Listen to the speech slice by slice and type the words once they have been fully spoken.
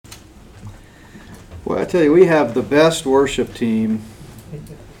Well, I tell you, we have the best worship team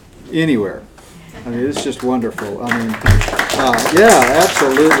anywhere. I mean, it's just wonderful. I mean, yeah,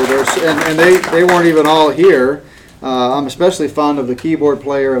 absolutely. And they weren't even all here. I'm especially fond of the keyboard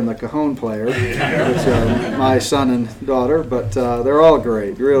player and the cajon player, which are my son and daughter. But they're all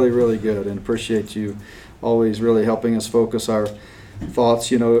great, really, really good, and appreciate you always really helping us focus our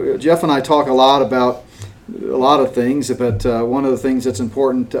thoughts. You know, Jeff and I talk a lot about a lot of things, but one of the things that's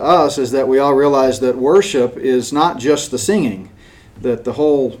important to us is that we all realize that worship is not just the singing, that the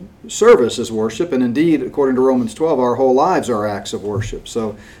whole service is worship, and indeed, according to Romans 12, our whole lives are acts of worship.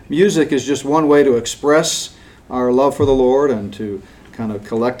 So music is just one way to express our love for the Lord and to kind of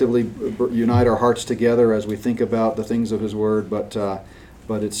collectively unite our hearts together as we think about the things of His Word, but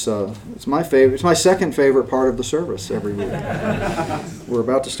it's my favorite. It's my second favorite part of the service every week. We're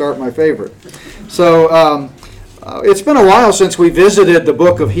about to start my favorite. So it's been a while since we visited the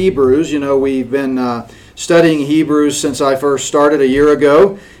book of Hebrews. You know, we've been studying Hebrews since I first started a year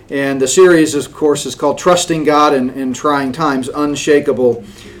ago, and the series, of course, is called Trusting God in Trying Times, Unshakable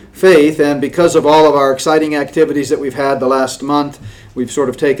Faith. And because of all of our exciting activities that we've had the last month, we've sort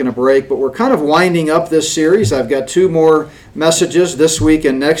of taken a break, but we're kind of winding up this series. I've got 2 more messages this week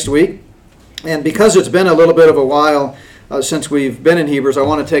and next week. And because it's been a little bit of a while since we've been in Hebrews, I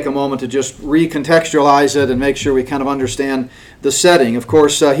want to take a moment to just recontextualize it and make sure we kind of understand the setting. Of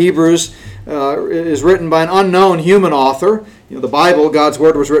course, Hebrews is written by an unknown human author. You know, the Bible, God's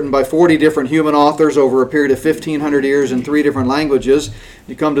Word, was written by 40 different human authors over a period of 1,500 years in 3 different languages.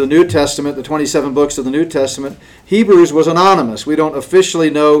 You come to the New Testament, the 27 books of the New Testament, Hebrews was anonymous. We don't officially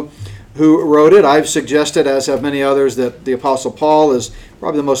know who wrote it. I've suggested, as have many others, that the Apostle Paul is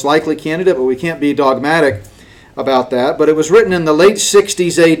probably the most likely candidate, but we can't be dogmatic about that. But it was written in the late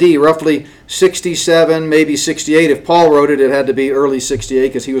 60s A.D., roughly 67, maybe 68. If Paul wrote it, it had to be early 68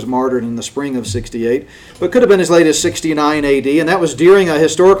 because he was martyred in the spring of 68. But it could have been as late as 69 A.D., and that was during a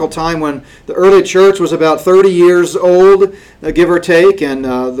historical time when the early church was about 30 years old, give or take, and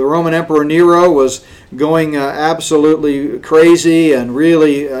the Roman Emperor Nero was going absolutely crazy and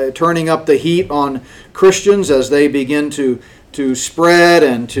really turning up the heat on Christians as they begin to spread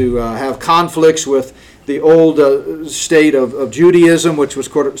and to have conflicts with the old state of Judaism, which was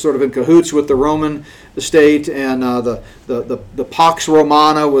sort of in cahoots with the Roman state, and the Pax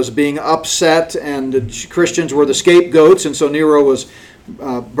Romana was being upset, and the Christians were the scapegoats, and so Nero was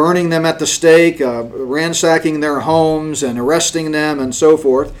burning them at the stake, ransacking their homes and arresting them and so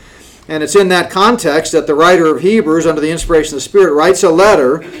forth. And it's in that context that the writer of Hebrews, under the inspiration of the Spirit, writes a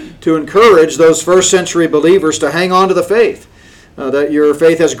letter to encourage those first century believers to hang on to the faith. That your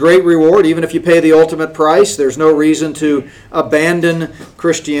faith has great reward, even if you pay the ultimate price. There's no reason to abandon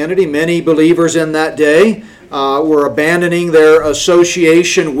Christianity. Many believers in that day were abandoning their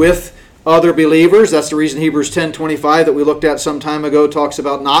association with other believers. That's the reason Hebrews 10:25 that we looked at some time ago talks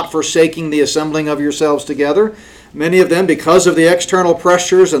about not forsaking the assembling of yourselves together. Many of them, because of the external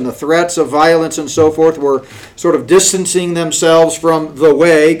pressures and the threats of violence and so forth, were sort of distancing themselves from the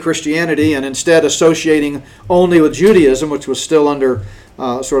way, Christianity, and instead associating only with Judaism, which was still under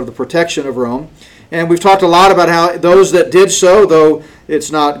sort of the protection of Rome. And we've talked a lot about how those that did so, though it's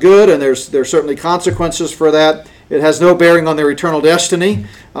not good, and there's certainly consequences for that, it has no bearing on their eternal destiny.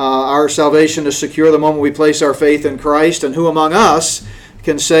 Our salvation is secure the moment we place our faith in Christ, and who among us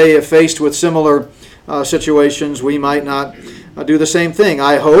can say, if faced with similar situations, we might not do the same thing.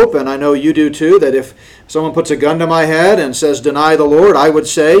 I hope, and I know you do too, that if someone puts a gun to my head and says, deny the Lord, I would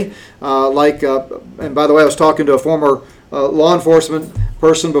say, and by the way, I was talking to a former law enforcement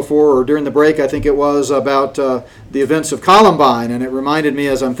person before, or during the break, I think it was, about the events of Columbine, and it reminded me,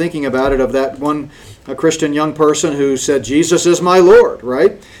 as I'm thinking about it, of that one Christian young person who said, Jesus is my Lord,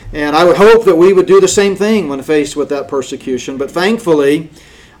 right? And I would hope that we would do the same thing when faced with that persecution, but thankfully,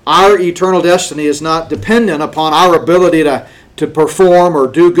 our eternal destiny is not dependent upon our ability to perform or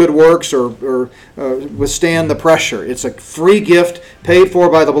do good works or withstand the pressure. It's a free gift paid for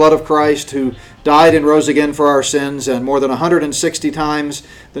by the blood of Christ, who died and rose again for our sins, and more than 160 times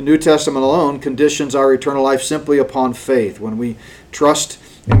the New Testament alone conditions our eternal life simply upon faith. When we trust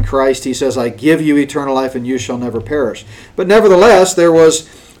in Christ, He says, I give you eternal life and you shall never perish. But nevertheless, there was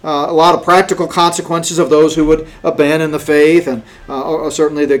a lot of practical consequences of those who would abandon the faith, and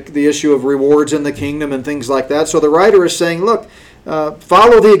certainly the issue of rewards in the kingdom and things like that. So the writer is saying, look,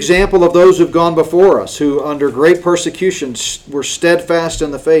 follow the example of those who've gone before us, who under great persecution were steadfast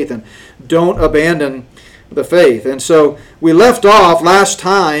in the faith, and don't abandon the faith. And so we left off last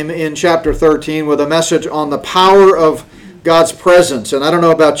time in chapter 13 with a message on the power of God's presence. And I don't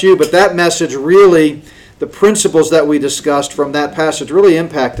know about you, but that message really, the principles that we discussed from that passage really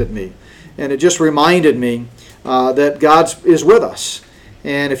impacted me. and it just reminded me that God is with us.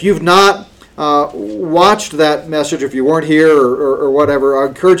 And if you've not watched that message, if you weren't here or whatever, I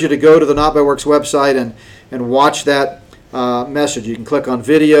encourage you to go to the Not by Works website and watch that message. You can click on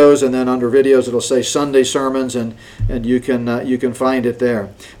videos, and then under videos it'll say Sunday sermons, and you can find it there.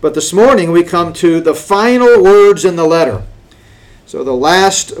 But this morning we come to the final words in the letter. So the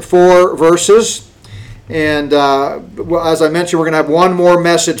last 4 verses, and as I mentioned, we're going to have one more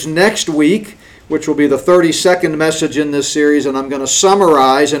message next week, which will be the 32nd message in this series, and I'm going to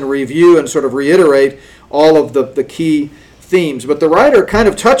summarize and review and sort of reiterate all of the key themes. But the writer kind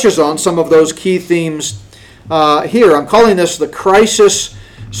of touches on some of those key themes here. I'm calling this the Crisis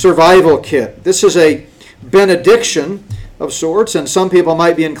Survival Kit. This is a benediction of sorts, and some people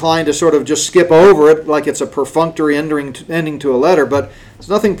might be inclined to sort of just skip over it like it's a perfunctory ending to a letter, but there's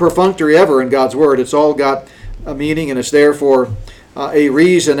nothing perfunctory ever in God's Word. It's all got a meaning, and it's there for a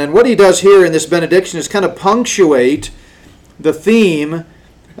reason. And what he does here in this benediction is kind of punctuate the themes,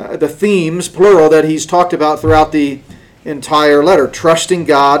 plural, that he's talked about throughout the entire letter, trusting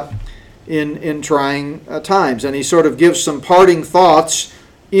God in trying times. And he sort of gives some parting thoughts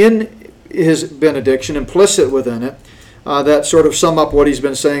in his benediction, implicit within it, that sort of sum up what he's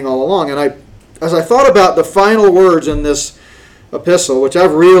been saying all along. And as I thought about the final words in this epistle, which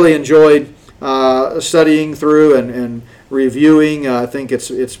I've really enjoyed studying through and reviewing, I think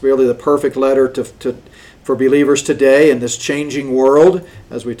it's really the perfect letter for believers today in this changing world,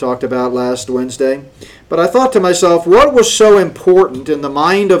 as we talked about last Wednesday. But I thought to myself, what was so important in the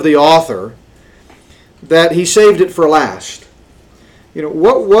mind of the author that he saved it for last? You know,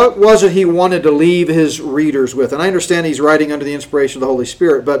 what was it he wanted to leave his readers with? And I understand he's writing under the inspiration of the Holy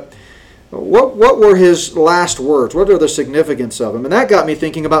Spirit, but what were his last words? What are the significance of them? And that got me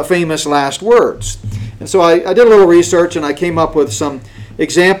thinking about famous last words. And so I did a little research, and I came up with some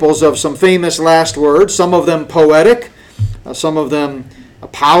examples of some famous last words, some of them poetic, some of them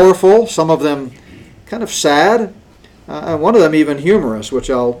powerful, some of them kind of sad, and one of them even humorous, which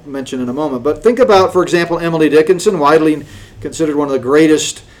I'll mention in a moment. But think about, for example, Emily Dickinson, widely considered one of the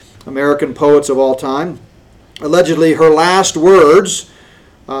greatest American poets of all time. Allegedly, her last words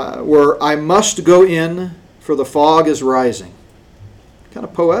were, "I must go in, for the fog is rising." Kind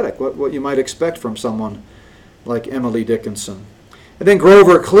of poetic, what you might expect from someone like Emily Dickinson. And then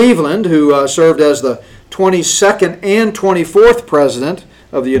Grover Cleveland, who served as the 22nd and 24th President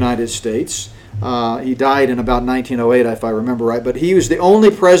of the United States. He died in about 1908, if I remember right, but he was the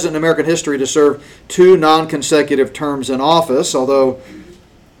only president in American history to serve 2 non-consecutive terms in office, although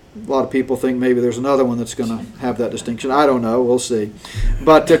a lot of people think maybe there's another one that's going to have that distinction. I don't know. We'll see.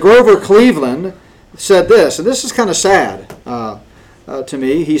 But Grover Cleveland said this, and this is kind of sad to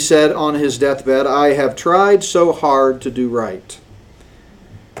me. He said on his deathbed, "I have tried so hard to do right."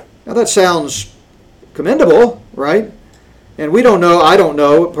 Now that sounds commendable, right? And we don't know, I don't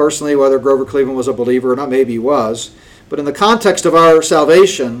know personally whether Grover Cleveland was a believer or not. Maybe he was. But in the context of our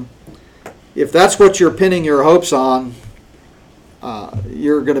salvation, if that's what you're pinning your hopes on,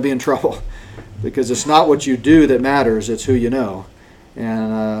 you're going to be in trouble, because it's not what you do that matters, it's who you know.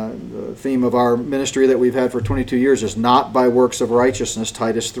 And the theme of our ministry that we've had for 22 years is not by works of righteousness,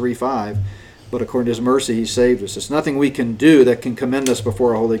 Titus 3:5, but according to his mercy he saved us. It's nothing we can do that can commend us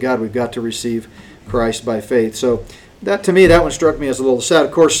before a holy God. We've got to receive Christ by faith. So that, to me, that one struck me as a little sad.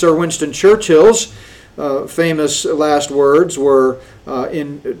 Of course, Sir Winston Churchill's famous last words were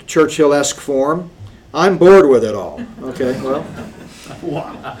in Churchill-esque form, "I'm bored with it all." Okay, well,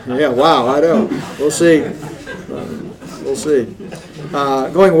 wow. Yeah, wow, I know. We'll see. We'll see.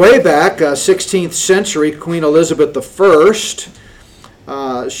 Going way back, 16th century, Queen Elizabeth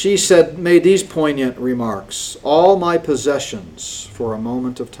I, she made these poignant remarks: "All my possessions for a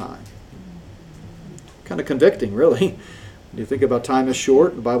moment of time." Kind of convicting, really. When you think about time is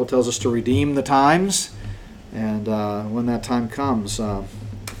short, the Bible tells us to redeem the times, and when that time comes,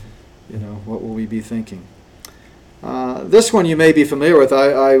 what will we be thinking? This one you may be familiar with.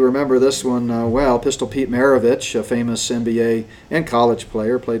 I remember this one well. Pistol Pete Maravich, a famous NBA and college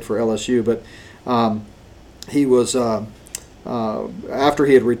player, played for LSU, but he was, after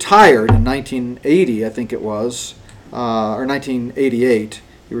he had retired in 1980, I think it was, or 1988,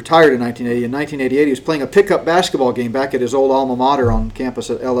 he retired in 1980. In 1988, he was playing a pickup basketball game back at his old alma mater on campus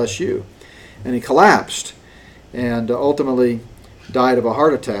at LSU, and he collapsed and ultimately died of a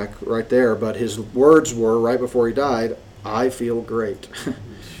heart attack right there. But his words were, right before he died, "I feel great."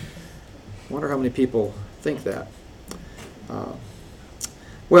 Wonder how many people think that.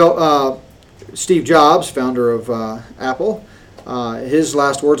 Steve Jobs, founder of Apple, his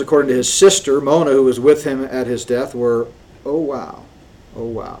last words, according to his sister, Mona, who was with him at his death, were, "Oh, wow. Oh,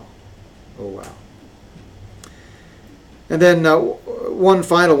 wow." Oh, wow. And then one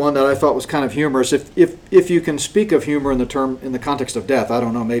final one that I thought was kind of humorous. If you can speak of humor in the context of death, I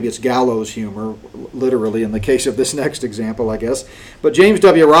don't know, maybe it's gallows humor, literally in the case of this next example, I guess. But James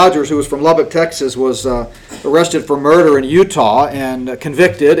W. Rogers, who was from Lubbock, Texas, was arrested for murder in Utah and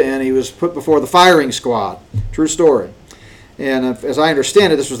convicted, and he was put before the firing squad. True story. And as I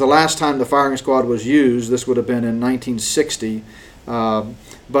understand it, this was the last time the firing squad was used. This would have been in 1960.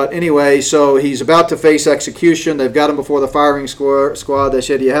 But anyway, so he's about to face execution. They've got him before the firing squad. They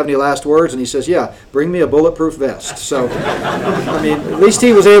said, "Do you have any last words?" And he says, "Yeah, bring me a bulletproof vest." So, I mean, at least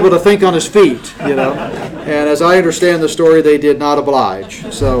he was able to think on his feet, you know. And as I understand the story, they did not oblige.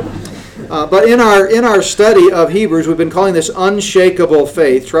 So, but in our study of Hebrews, we've been calling this unshakable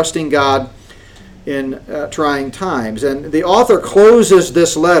faith, trusting God in trying times. And the author closes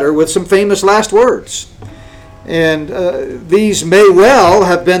this letter with some famous last words. And these may well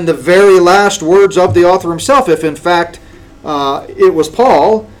have been the very last words of the author himself, if in fact it was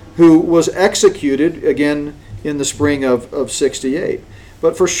Paul who was executed again in the spring of 68.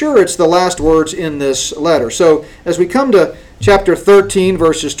 But for sure it's the last words in this letter. So as we come to chapter 13,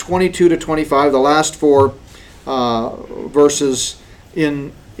 verses 22 to 25, the last four verses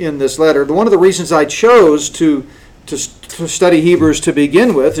in this letter, one of the reasons I chose to study Hebrews to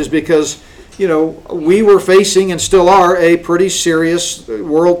begin with is because we were facing and still are a pretty serious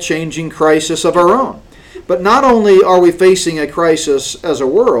world-changing crisis of our own. But not only are we facing a crisis as a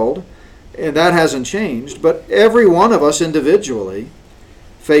world, and that hasn't changed, but every one of us individually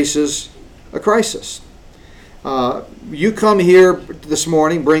faces a crisis. You come here this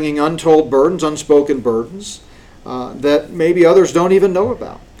morning bringing untold burdens, unspoken burdens, that maybe others don't even know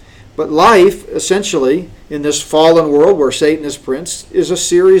about. But life, essentially, in this fallen world where Satan is prince, is a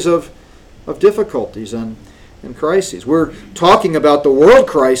series of difficulties and crises. We're talking about the world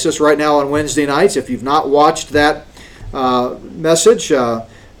crisis right now on Wednesday nights. If you've not watched that message, I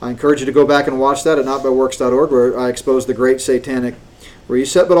encourage you to go back and watch that at notbyworks.org, where I expose the great satanic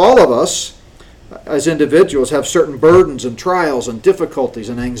reset. But all of us, as individuals, have certain burdens and trials and difficulties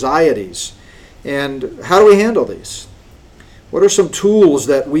and anxieties. And how do we handle these? What are some tools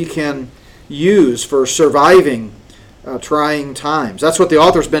that we can use for surviving trying times? That's what the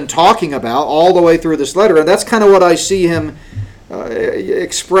author's been talking about all the way through this letter, and that's kind of what I see him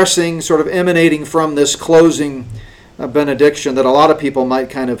expressing, sort of emanating from this closing benediction that a lot of people might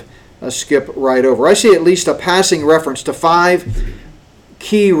kind of skip right over. I see at least a passing reference to 5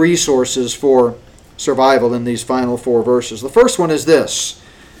 key resources for survival in these final 4 verses. The first one is this: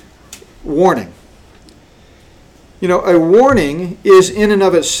 warning. A warning is in and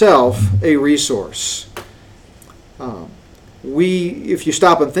of itself a resource. If you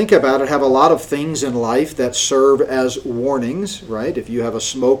stop and think about it, have a lot of things in life that serve as warnings, right? If you have a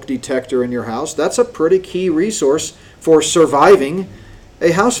smoke detector in your house, that's a pretty key resource for surviving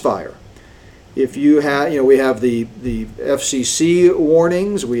a house fire. If you have, we have the FCC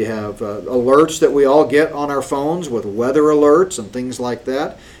warnings, we have alerts that we all get on our phones with weather alerts and things like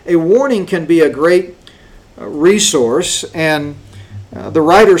that. A warning can be a great resource, and the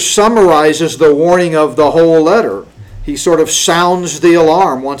writer summarizes the warning of the whole letter. He sort of sounds the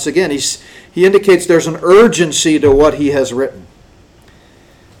alarm once again. He indicates there's an urgency to what he has written.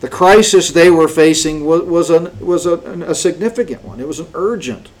 The crisis they were facing was a significant one. It was an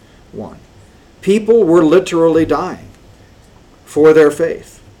urgent one. People were literally dying for their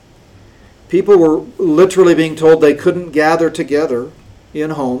faith. People were literally being told they couldn't gather together in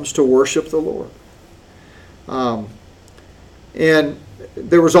homes to worship the Lord. And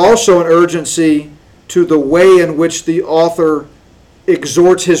there was also an urgency to the way in which the author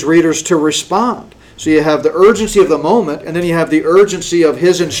exhorts his readers to respond. So you have the urgency of the moment, and then you have the urgency of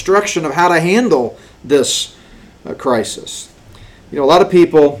his instruction of how to handle this crisis. A lot of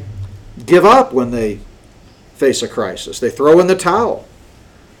people give up when they face a crisis. They throw in the towel.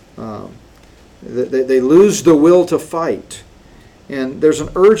 They lose the will to fight. And there's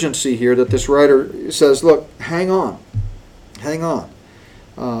an urgency here that this writer says, look, hang on. Hang on.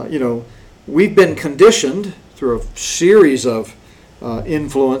 We've been conditioned through a series of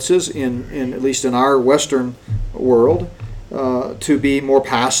influences in at least in our Western world to be more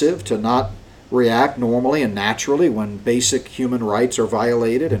passive, to not react normally and naturally when basic human rights are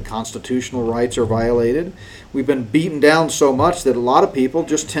violated and constitutional rights are violated. We've been beaten down so much that a lot of people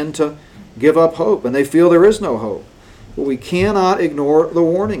just tend to give up hope, and they feel there is no hope. But we cannot ignore the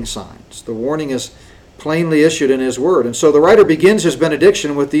warning signs. The warning is plainly issued in his word. And so the writer begins his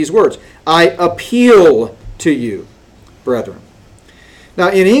benediction with these words: I appeal to you, brethren. Now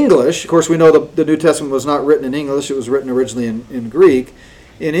in English, of course we know the New Testament was not written in English, it was written originally in Greek.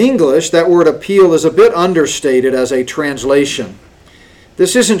 In English, that word appeal is a bit understated as a translation.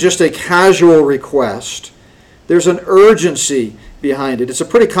 This isn't just a casual request. There's an urgency behind it. It's a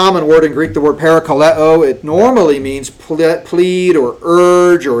pretty common word in Greek, the word parakaleo. It normally means plead or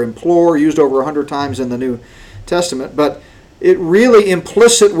urge or implore, used over 100 times in the New Testament. But it really,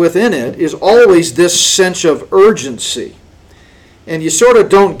 implicit within it, is always this sense of urgency. And you sort of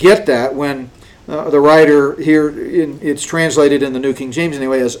don't get that when the writer here, it's translated in the New King James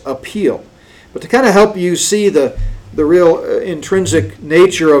anyway, as appeal. But to kind of help you see the real intrinsic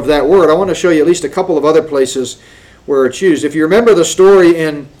nature of that word, I want to show you at least a couple of other places where it's used. If you remember the story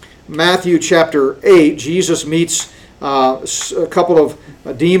in Matthew chapter 8, Jesus meets a couple of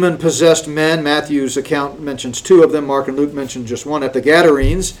demon-possessed men. Matthew's account mentions 2 of them. Mark and Luke mention just 1 at the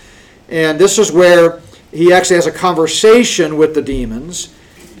Gadarenes. And this is where he actually has a conversation with the demons.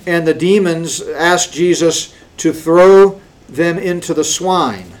 And the demons ask Jesus to throw them into the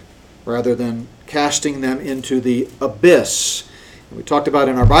swine rather than casting them into the abyss. We talked about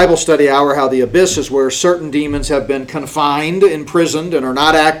in our Bible study hour how the abyss is where certain demons have been confined, imprisoned, and are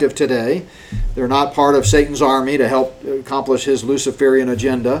not active today. They're not part of Satan's army to help accomplish his Luciferian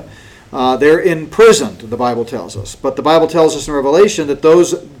agenda. They're imprisoned, the Bible tells us. But the Bible tells us in Revelation that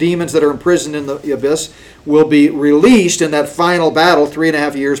those demons that are imprisoned in the abyss will be released in that final battle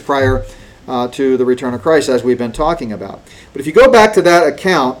 3.5 years prior to the return of Christ, as we've been talking about. But if you go back to that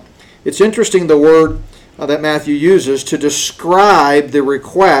account, it's interesting the word that Matthew uses to describe the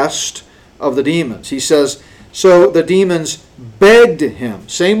request of the demons. He says, so the demons begged him.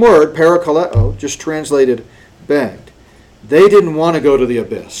 Same word, parakaleo, just translated begged. They didn't want to go to the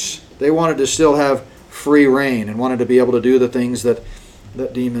abyss. They wanted to still have free reign and wanted to be able to do the things that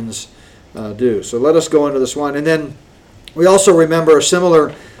demons do. So let us go into this one. And then we also remember a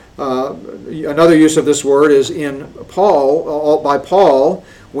similar, another use of this word is in Paul, by Paul,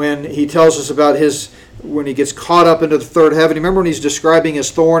 when he tells us about when he gets caught up into the third heaven. Remember when he's describing his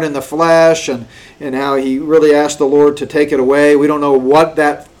thorn in the flesh and how he really asked the Lord to take it away? We don't know what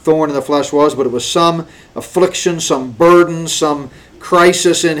that thorn in the flesh was, but it was some affliction, some burden, some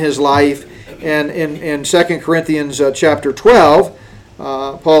crisis in his life. And in 2 Corinthians chapter 12,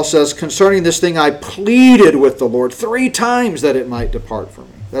 Paul says, concerning this thing I pleaded with the Lord 3 times that it might depart from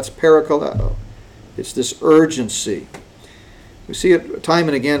me. That's parakaleo. It's this urgency. We see it time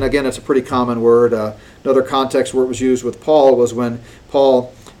and again. Again, it's a pretty common word. Another context where it was used with Paul was when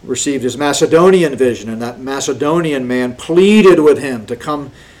Paul received his Macedonian vision, and that Macedonian man pleaded with him to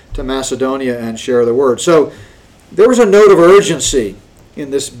come to Macedonia and share the word. So there was a note of urgency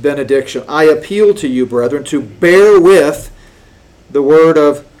in this benediction. I appeal to you, brethren, to bear with the word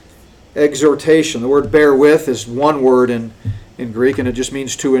of exhortation. The word bear with is one word in Greek, and it just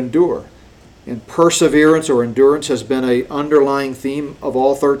means to endure. And perseverance or endurance has been an underlying theme of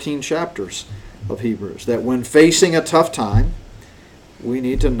all 13 chapters of Hebrews. That when facing a tough time, we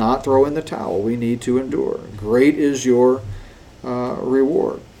need to not throw in the towel. We need to endure. Great is your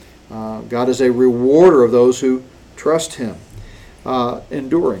reward. God is a rewarder of those who trust Him.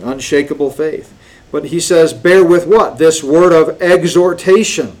 Enduring, unshakable faith. But he says, bear with what? This word of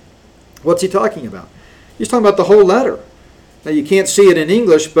exhortation. What's he talking about? He's talking about the whole letter. Now, you can't see it in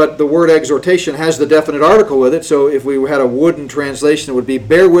English, but the word exhortation has the definite article with it. So if we had a wooden translation, it would be,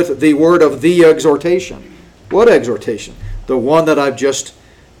 bear with the word of the exhortation. What exhortation? The one that I've just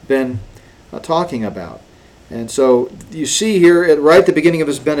been talking about. And so you see here, right at the beginning of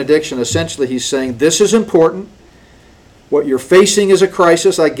his benediction, essentially he's saying, this is important. What you're facing is a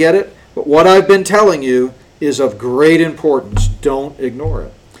crisis, I get it. But what I've been telling you is of great importance. Don't ignore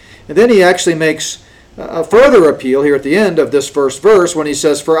it. And then he actually makes a further appeal here at the end of this first verse when he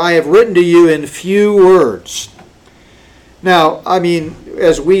says, for I have written to you in few words. Now, I mean,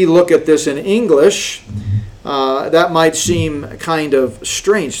 as we look at this in English, that might seem kind of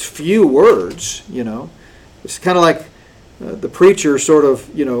strange. Few words, you know. It's kind of like the preacher sort of,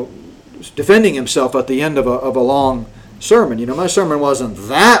 you know, defending himself at the end of a long sermon. You know, my sermon wasn't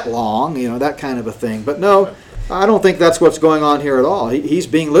that long, you know, that kind of a thing. But no, I don't think that's what's going on here at all. He's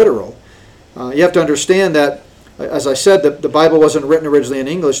being literal. You have to understand that, as I said, the Bible wasn't written originally in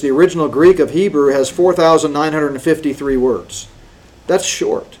English. The original Greek of Hebrew has 4,953 words. That's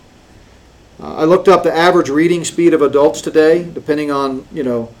short. I looked up the average reading speed of adults today, depending on, you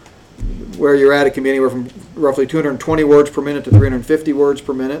know, where you're at. It can be anywhere from roughly 220 words per minute to 350 words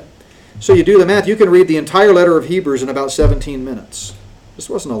per minute. So you do the math, you can read the entire letter of Hebrews in about 17 minutes. This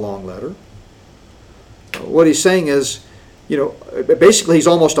wasn't a long letter. What he's saying is, you know, basically he's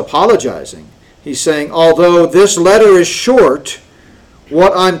almost apologizing. He's saying, although this letter is short,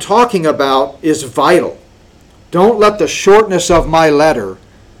 what I'm talking about is vital. Don't let the shortness of my letter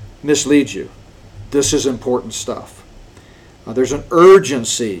mislead you. This is important stuff. There's an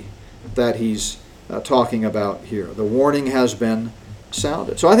urgency that he's talking about here. The warning has been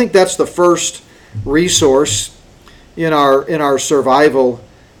sounded. So I think that's the first resource in our survival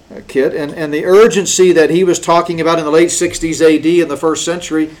kit. And the urgency that he was talking about in the late 60s AD in the first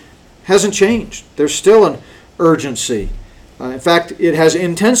century hasn't changed. There's still an urgency. In fact, it has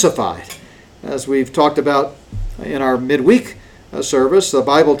intensified. As we've talked about in our midweek service, the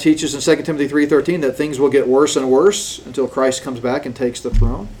Bible teaches in 2 Timothy 3:13 that things will get worse and worse until Christ comes back and takes the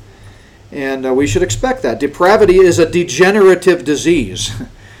throne. And we should expect that. Depravity is a degenerative disease.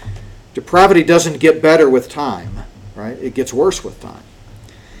 Depravity doesn't get better with time, right? It gets worse with time.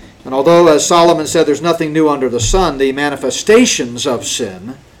 And although, as Solomon said, there's nothing new under the sun, the manifestations of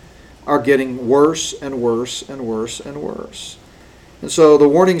sin are getting worse and worse and worse and worse. And so the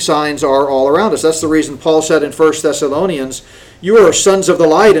warning signs are all around us. That's the reason Paul said in 1 Thessalonians, you are sons of the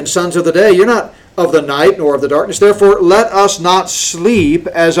light and sons of the day. You're not of the night nor of the darkness. Therefore, let us not sleep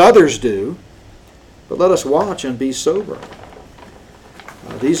as others do, but let us watch and be sober.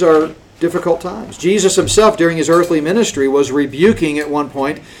 These are difficult times. Jesus himself, during his earthly ministry, was rebuking at one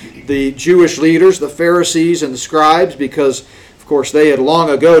point the Jewish leaders, the Pharisees and the scribes, because, of course, they had long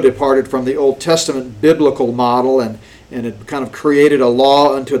ago departed from the Old Testament biblical model and had kind of created a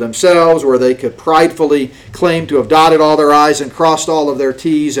law unto themselves where they could pridefully claim to have dotted all their I's and crossed all of their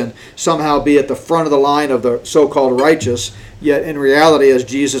T's and somehow be at the front of the line of the so-called righteous. Yet in reality, as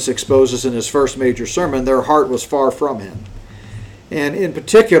Jesus exposes in his first major sermon, their heart was far from him. And in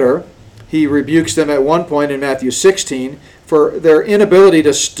particular, he rebukes them at one point in Matthew 16 for their inability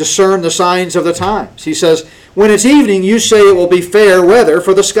to discern the signs of the times. He says, when it's evening, you say it will be fair weather,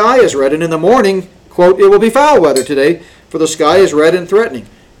 for the sky is red, and in the morning, quote, it will be foul weather today, for the sky is red and threatening.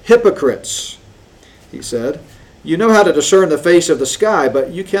 Hypocrites, he said, you know how to discern the face of the sky,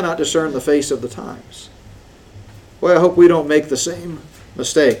 but you cannot discern the face of the times. Well, I hope we don't make the same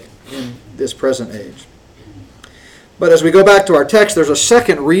mistake in this present age. But as we go back to our text, there's a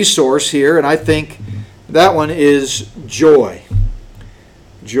second resource here, and I think that one is joy.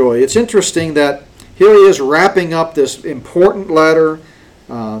 Joy. It's interesting that here he is wrapping up this important letter.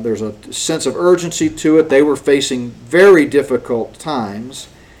 There's a sense of urgency to it. They were facing very difficult times,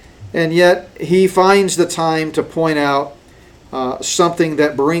 and yet he finds the time to point out something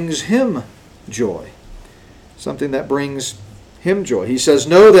that brings him joy. Something that brings him joy. He says,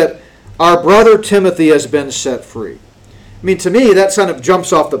 know that our brother Timothy has been set free. I mean, to me, that kind of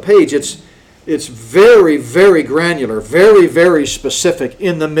jumps off the page. It's very, very granular, very, very specific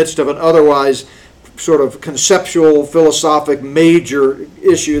in the midst of an otherwise sort of conceptual, philosophic, major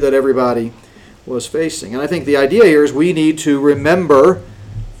issue that everybody was facing. And I think the idea here is we need to remember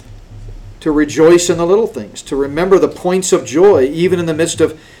to rejoice in the little things, to remember the points of joy, even in the midst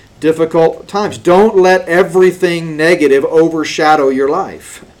of difficult times. Don't let everything negative overshadow your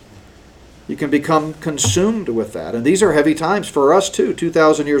life. You can become consumed with that. And these are heavy times for us too,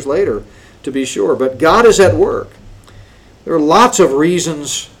 2,000 years later, to be sure. But God is at work. There are lots of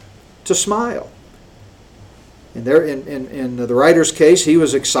reasons to smile. And there, in the writer's case, he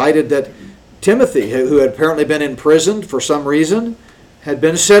was excited that Timothy, who had apparently been imprisoned for some reason, had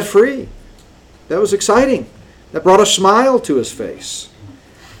been set free. That was exciting. That brought a smile to his face.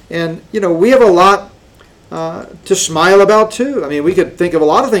 And, you know, we have a lot to smile about too. I mean, we could think of a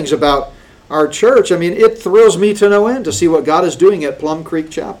lot of things about our church. I mean, it thrills me to no end to see what God is doing at Plum Creek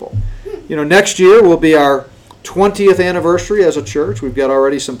Chapel. You know, next year will be our 20th anniversary as a church. We've got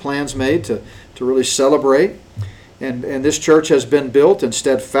already some plans made to really celebrate. And this church has been built and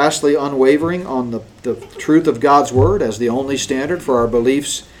steadfastly unwavering on the truth of God's Word as the only standard for our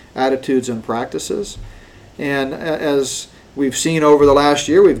beliefs, attitudes, and practices. And as we've seen over the last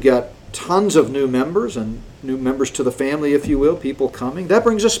year, we've got tons of new members and new members to the family, if you will, people coming. That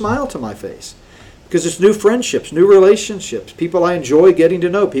brings a smile to my face because it's new friendships, new relationships, people I enjoy getting to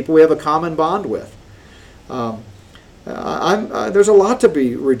know, people we have a common bond with. There's a lot to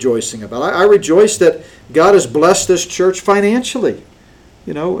be rejoicing about. I rejoice that God has blessed this church financially.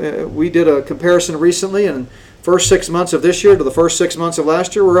 You know, we did a comparison recently, and first 6 months of this year to the first 6 months of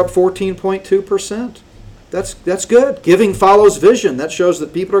last year, we're up 14.2%. That's good. Giving follows vision. That shows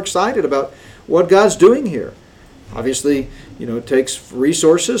that people are excited about what God's doing here. Obviously, you know, it takes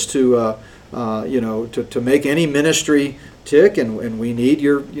resources to make any ministry tick, and we need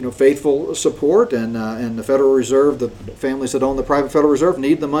your faithful support. And the Federal Reserve, the families that own the private Federal Reserve,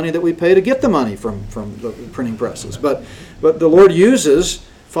 need the money that we pay to get the money from the printing presses. But the Lord uses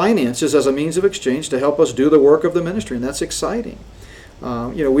finances as a means of exchange to help us do the work of the ministry, and that's exciting.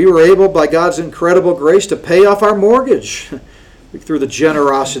 We were able, by God's incredible grace, to pay off our mortgage through the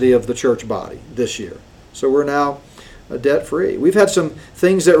generosity of the church body this year. So we're now debt-free. We've had some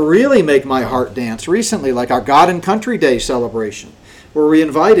things that really make my heart dance recently, like our God and Country Day celebration, where we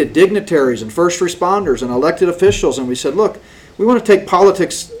invited dignitaries and first responders and elected officials, and we said, look, we want to take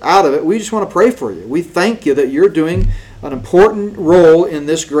politics out of it. We just want to pray for you. We thank you that you're doing an important role in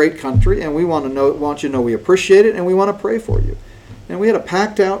this great country, and we want you to know we appreciate it, and we want to pray for you. And we had a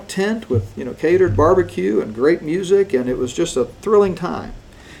packed out tent with catered barbecue and great music, and it was just a thrilling time.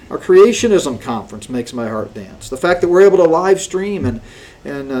 Our Creationism Conference makes my heart dance. The fact that we're able to live stream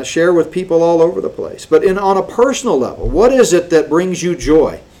and share with people all over the place. But on a personal level, what is it that brings you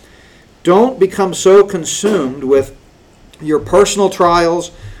joy? Don't become so consumed with your personal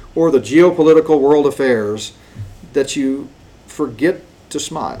trials or the geopolitical world affairs that you forget to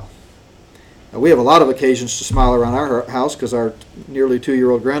smile. Now, we have a lot of occasions to smile around our house because our nearly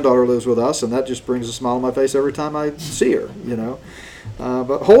 2-year-old granddaughter lives with us, and that just brings a smile on my face every time I see her,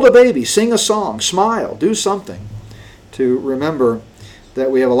 But hold a baby, sing a song, smile, do something to remember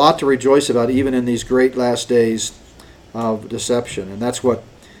that we have a lot to rejoice about even in these great last days of deception. And that's what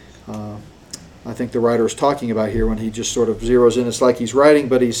I think the writer is talking about here when he just sort of zeroes in. It's like he's writing,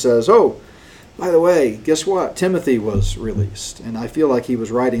 but he says, oh, by the way, guess what? Timothy was released. And I feel like he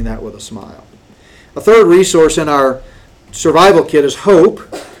was writing that with a smile. A third resource in our survival kit is hope.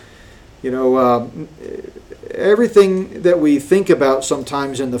 Everything that we think about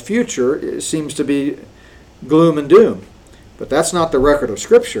sometimes in the future seems to be gloom and doom. But that's not the record of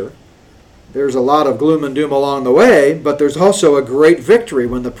Scripture. There's a lot of gloom and doom along the way, but there's also a great victory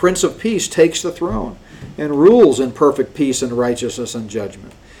when the Prince of Peace takes the throne and rules in perfect peace and righteousness and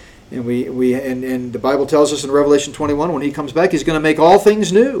judgment. And and the Bible tells us in Revelation 21, when he comes back, he's going to make all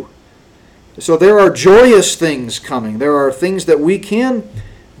things new. So there are joyous things coming. There are things that we can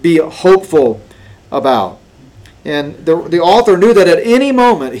be hopeful about. And the author knew that at any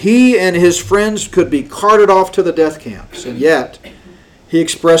moment he and his friends could be carted off to the death camps. And yet he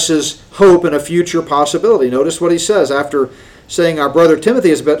expresses hope in a future possibility. Notice what he says after saying our brother Timothy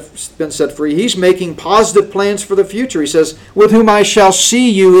has been set free. He's making positive plans for the future. He says, with whom I shall see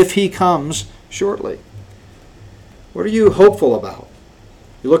you if he comes shortly. What are you hopeful about?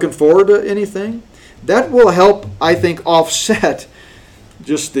 You looking forward to anything? That will help, I think, offset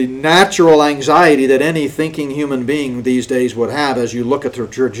just the natural anxiety that any thinking human being these days would have as you look at the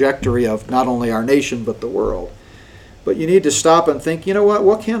trajectory of not only our nation but the world. But you need to stop and think,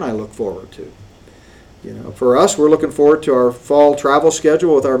 what can I look forward to? For us, we're looking forward to our fall travel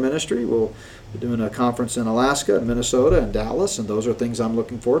schedule with our ministry. We'll be doing a conference in Alaska and Minnesota and Dallas, and those are things I'm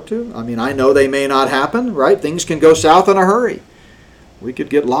looking forward to. I know they may not happen, right? Things can go south in a hurry. We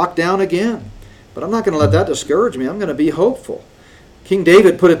could get locked down again. But I'm not going to let that discourage me. I'm going to be hopeful. King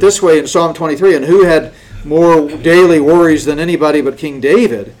David put it this way in Psalm 23, and who had more daily worries than anybody but King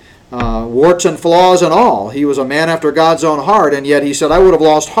David? Warts and flaws and all. He was a man after God's own heart, and yet he said, I would have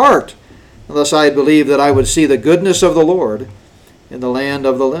lost heart unless I had believed that I would see the goodness of the Lord in the land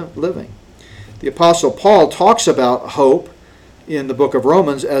of the living. The Apostle Paul talks about hope in the book of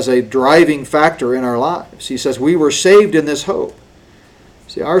Romans as a driving factor in our lives. He says, we were saved in this hope.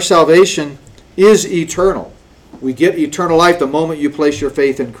 See, our salvation is eternal. We get eternal life the moment you place your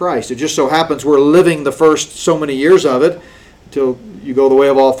faith in Christ. It just so happens we're living the first so many years of it until you go the way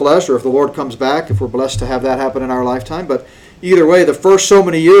of all flesh, or if the Lord comes back, if we're blessed to have that happen in our lifetime. But either way, the first so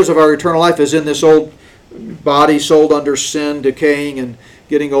many years of our eternal life is in this old body sold under sin, decaying and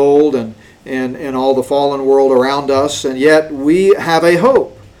getting old, and all the fallen world around us. And yet we have a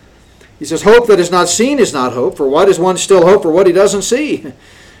hope. He says, hope that is not seen is not hope, for why does one still hope for what he doesn't see?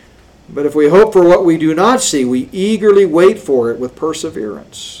 But if we hope for what we do not see, we eagerly wait for it with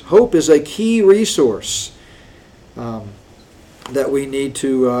perseverance. Hope is a key resource that we need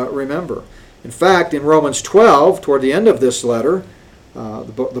to remember. In fact, in Romans 12, toward the end of this letter,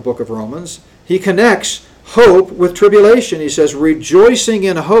 the book of Romans, he connects hope with tribulation. He says, rejoicing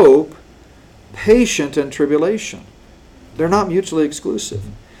in hope, patient in tribulation. They're not mutually exclusive.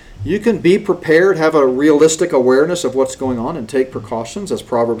 You can be prepared, have a realistic awareness of what's going on, and take precautions, as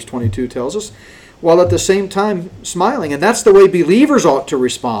Proverbs 22 tells us, while at the same time smiling. And that's the way believers ought to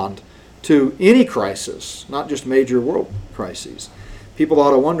respond to any crisis, not just major world crises. People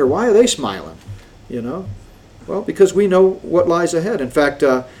ought to wonder, why are they smiling? Well, because we know what lies ahead. In fact,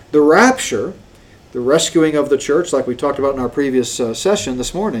 the rapture, the rescuing of the church, like we talked about in our previous session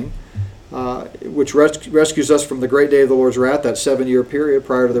this morning, which rescues us from the great day of the Lord's wrath, that 7-year period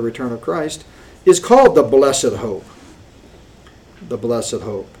prior to the return of Christ, is called the blessed hope. The blessed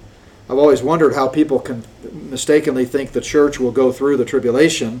hope. I've always wondered how people can mistakenly think the church will go through the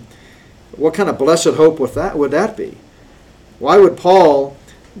tribulation. What kind of blessed hope would that be? Why would Paul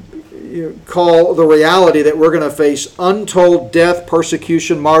call the reality that we're going to face untold death,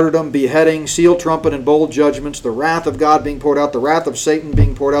 persecution, martyrdom, beheading, seal trumpet, and bold judgments, the wrath of God being poured out, the wrath of Satan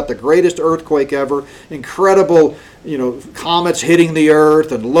being poured out, the greatest earthquake ever, incredible comets hitting the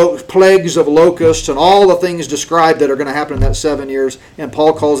earth, and plagues of locusts, and all the things described that are going to happen in that 7 years, and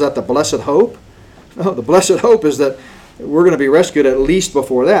Paul calls that the blessed hope? No, the blessed hope is that we're going to be rescued at least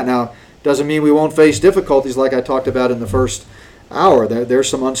before that. Now, doesn't mean we won't face difficulties like I talked about in the first hour. There's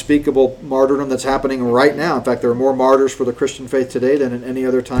some unspeakable martyrdom that's happening right now. In fact, there are more martyrs for the Christian faith today than in any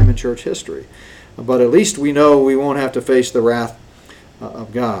other time in church history. But at least we know we won't have to face the wrath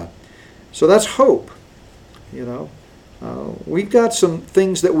of God. So that's hope. We've got some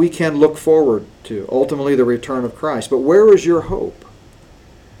things that we can look forward to. Ultimately, the return of Christ. But where is your hope?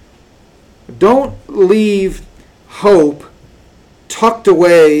 Don't leave hope tucked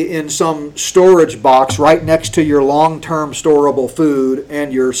away in some storage box right next to your long-term storable food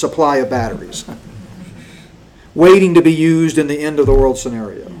and your supply of batteries, waiting to be used in the end of the world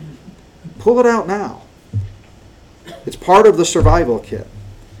scenario. Pull it out now. It's part of the survival kit.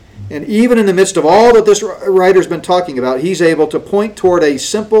 And even in the midst of all that this writer's been talking about, he's able to point toward a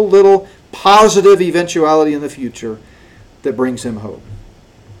simple little positive eventuality in the future that brings him hope.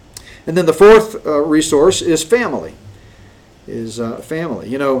 And then the fourth resource is family. The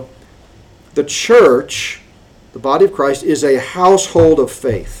church, the body of Christ, is a household of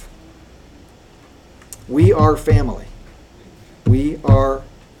faith. We are family. We are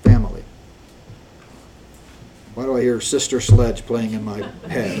family. Why do I hear Sister Sledge playing in my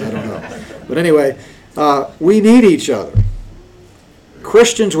head? I don't know. But anyway, we need each other.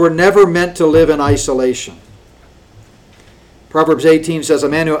 Christians were never meant to live in isolation. Proverbs 18 says, a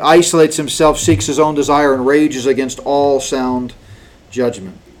man who isolates himself seeks his own desire and rages against all sound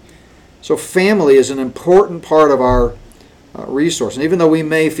judgment. So family is an important part of our resource. And even though we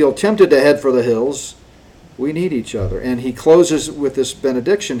may feel tempted to head for the hills, we need each other. And he closes with this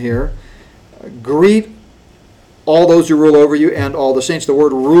benediction here. Greet all those who rule over you and all the saints. The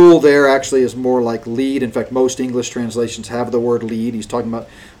word rule there actually is more like lead. In fact, most English translations have the word lead. He's talking about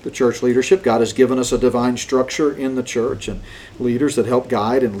the church leadership. God has given us a divine structure in the church and leaders that help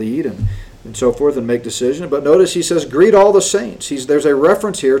guide and lead and so forth and make decisions. But notice he says, greet all the saints. There's a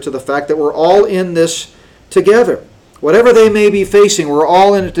reference here to the fact that we're all in this together. Whatever they may be facing, we're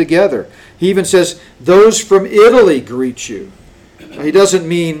all in it together. He even says, those from Italy greet you. Now, he doesn't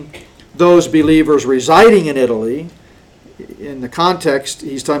mean those believers residing in Italy. In the context,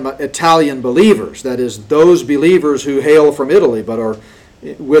 he's talking about Italian believers. That is, those believers who hail from Italy but are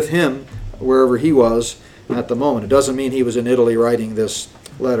with him wherever he was at the moment. It doesn't mean he was in Italy writing this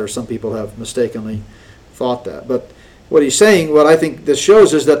letter. Some people have mistakenly thought that. But what he's saying, what I think this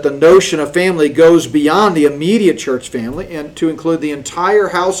shows, is that the notion of family goes beyond the immediate church family and to include the entire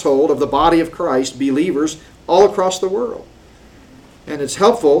household of the body of Christ, believers all across the world. And it's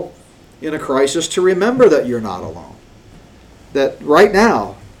helpful in a crisis to remember that you're not alone. That right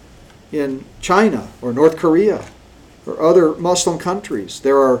now in China or North Korea or other Muslim countries,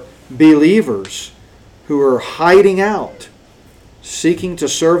 there are believers who are hiding out, seeking to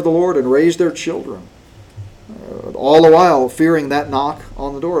serve the Lord and raise their children, all the while fearing that knock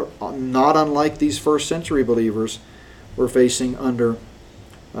on the door, not unlike these first century believers were facing under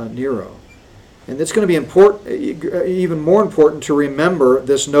Nero. And it's going to be important, even more important, to remember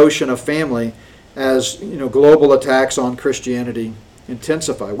this notion of family as global attacks on Christianity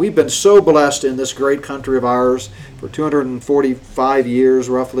intensify. We've been so blessed in this great country of ours for 245 years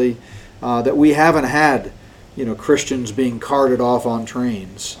roughly that we haven't had Christians being carted off on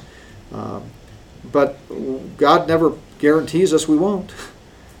trains. But God never guarantees us we won't.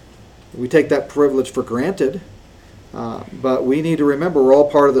 We take that privilege for granted. But we need to remember we're all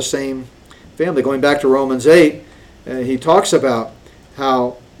part of the same family. Going back to Romans 8, he talks about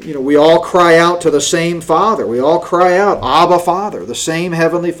how we all cry out to the same Father. We all cry out, Abba, Father, the same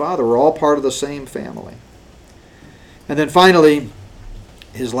Heavenly Father. We're all part of the same family. And then finally,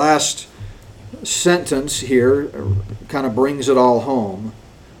 his last sentence here kind of brings it all home.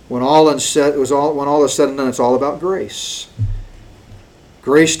 When all is said and done, it's all about grace.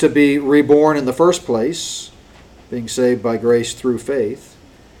 Grace to be reborn in the first place, being saved by grace through faith.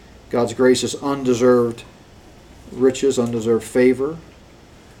 God's grace is undeserved riches, undeserved favor.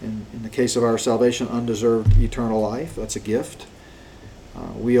 In the case of our salvation, undeserved eternal life. That's a gift.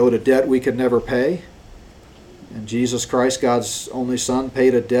 We owed a debt we could never pay. And Jesus Christ, God's only Son,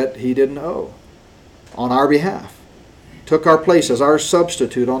 paid a debt he didn't owe on our behalf. Took our place as our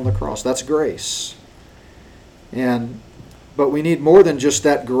substitute on the cross. That's grace. But we need more than just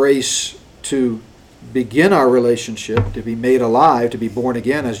that grace to begin our relationship, to be made alive, to be born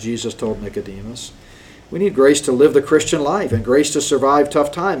again, as Jesus told Nicodemus, we need grace to live the Christian life and grace to survive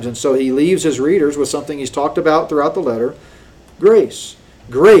tough times. And so he leaves his readers with something he's talked about throughout the letter: grace.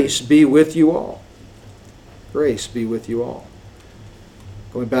 Grace be with you all. Grace be with you all.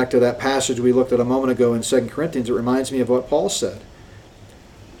 Going back to that passage we looked at a moment ago in 2 Corinthians, it reminds me of what Paul said.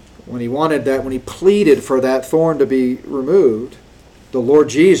 When he pleaded for that thorn to be removed, the Lord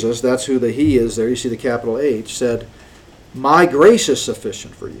Jesus, that's who the he is there, you see the capital H, said, "My grace is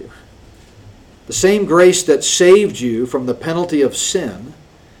sufficient for you." The same grace that saved you from the penalty of sin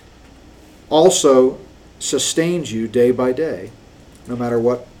also sustains you day by day, no matter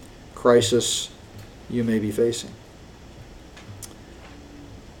what crisis you may be facing.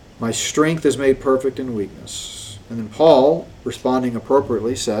 My strength is made perfect in weakness. And then Paul, responding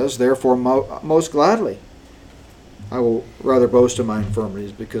appropriately, says, "Therefore most gladly I will rather boast in my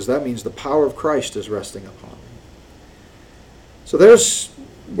infirmities," because that means the power of Christ is resting upon me. So there's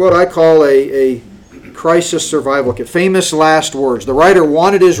what I call a crisis survival kit. Famous last words. The writer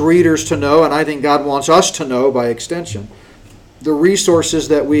wanted his readers to know, and I think God wants us to know by extension, the resources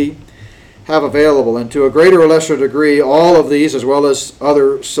that we have available. And to a greater or lesser degree, all of these, as well as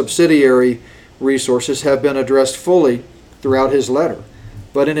other subsidiary resources, have been addressed fully throughout his letter.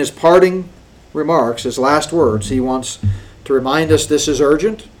 But in his parting remarks, his last words, he wants to remind us this is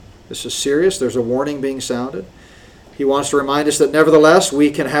urgent, this is serious, there's a warning being sounded. He wants to remind us that nevertheless we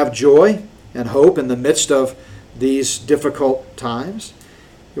can have joy and hope in the midst of these difficult times.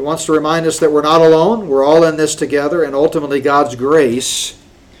 He wants to remind us that we're not alone, we're all in this together, and ultimately God's grace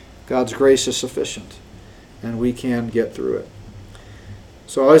is sufficient, and we can get through it.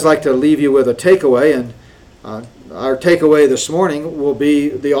 So I always like to leave you with a takeaway, and our takeaway this morning will be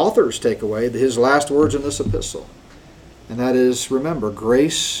the author's takeaway, his last words in this epistle. And that is, remember,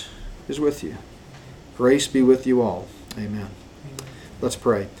 grace is with you. Grace be with you all. Amen. Let's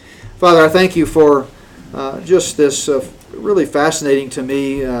pray. Father, I thank you for just this really fascinating to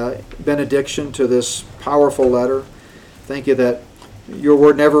me benediction to this powerful letter. Thank you that your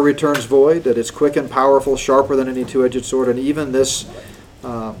word never returns void, that it's quick and powerful, sharper than any two-edged sword, and even this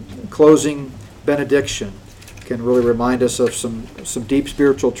closing benediction can really remind us of some deep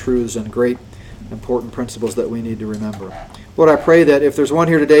spiritual truths and great important principles that we need to remember. Lord, I pray that if there's one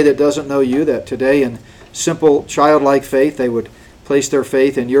here today that doesn't know you, that today in simple childlike faith they would place their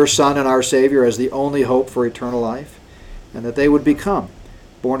faith in your Son and our Savior as the only hope for eternal life, and that they would become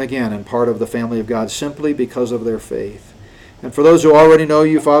born again and part of the family of God simply because of their faith. And for those who already know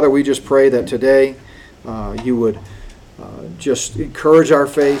you, Father, we just pray that today you would just encourage our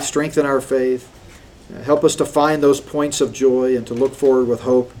faith, strengthen our faith, help us to find those points of joy and to look forward with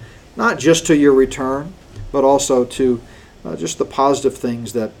hope, not just to your return, but also to just the positive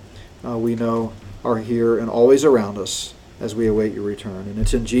things that we know are here and always around us as we await your return. And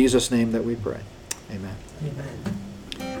it's in Jesus' name that we pray. Amen. Amen.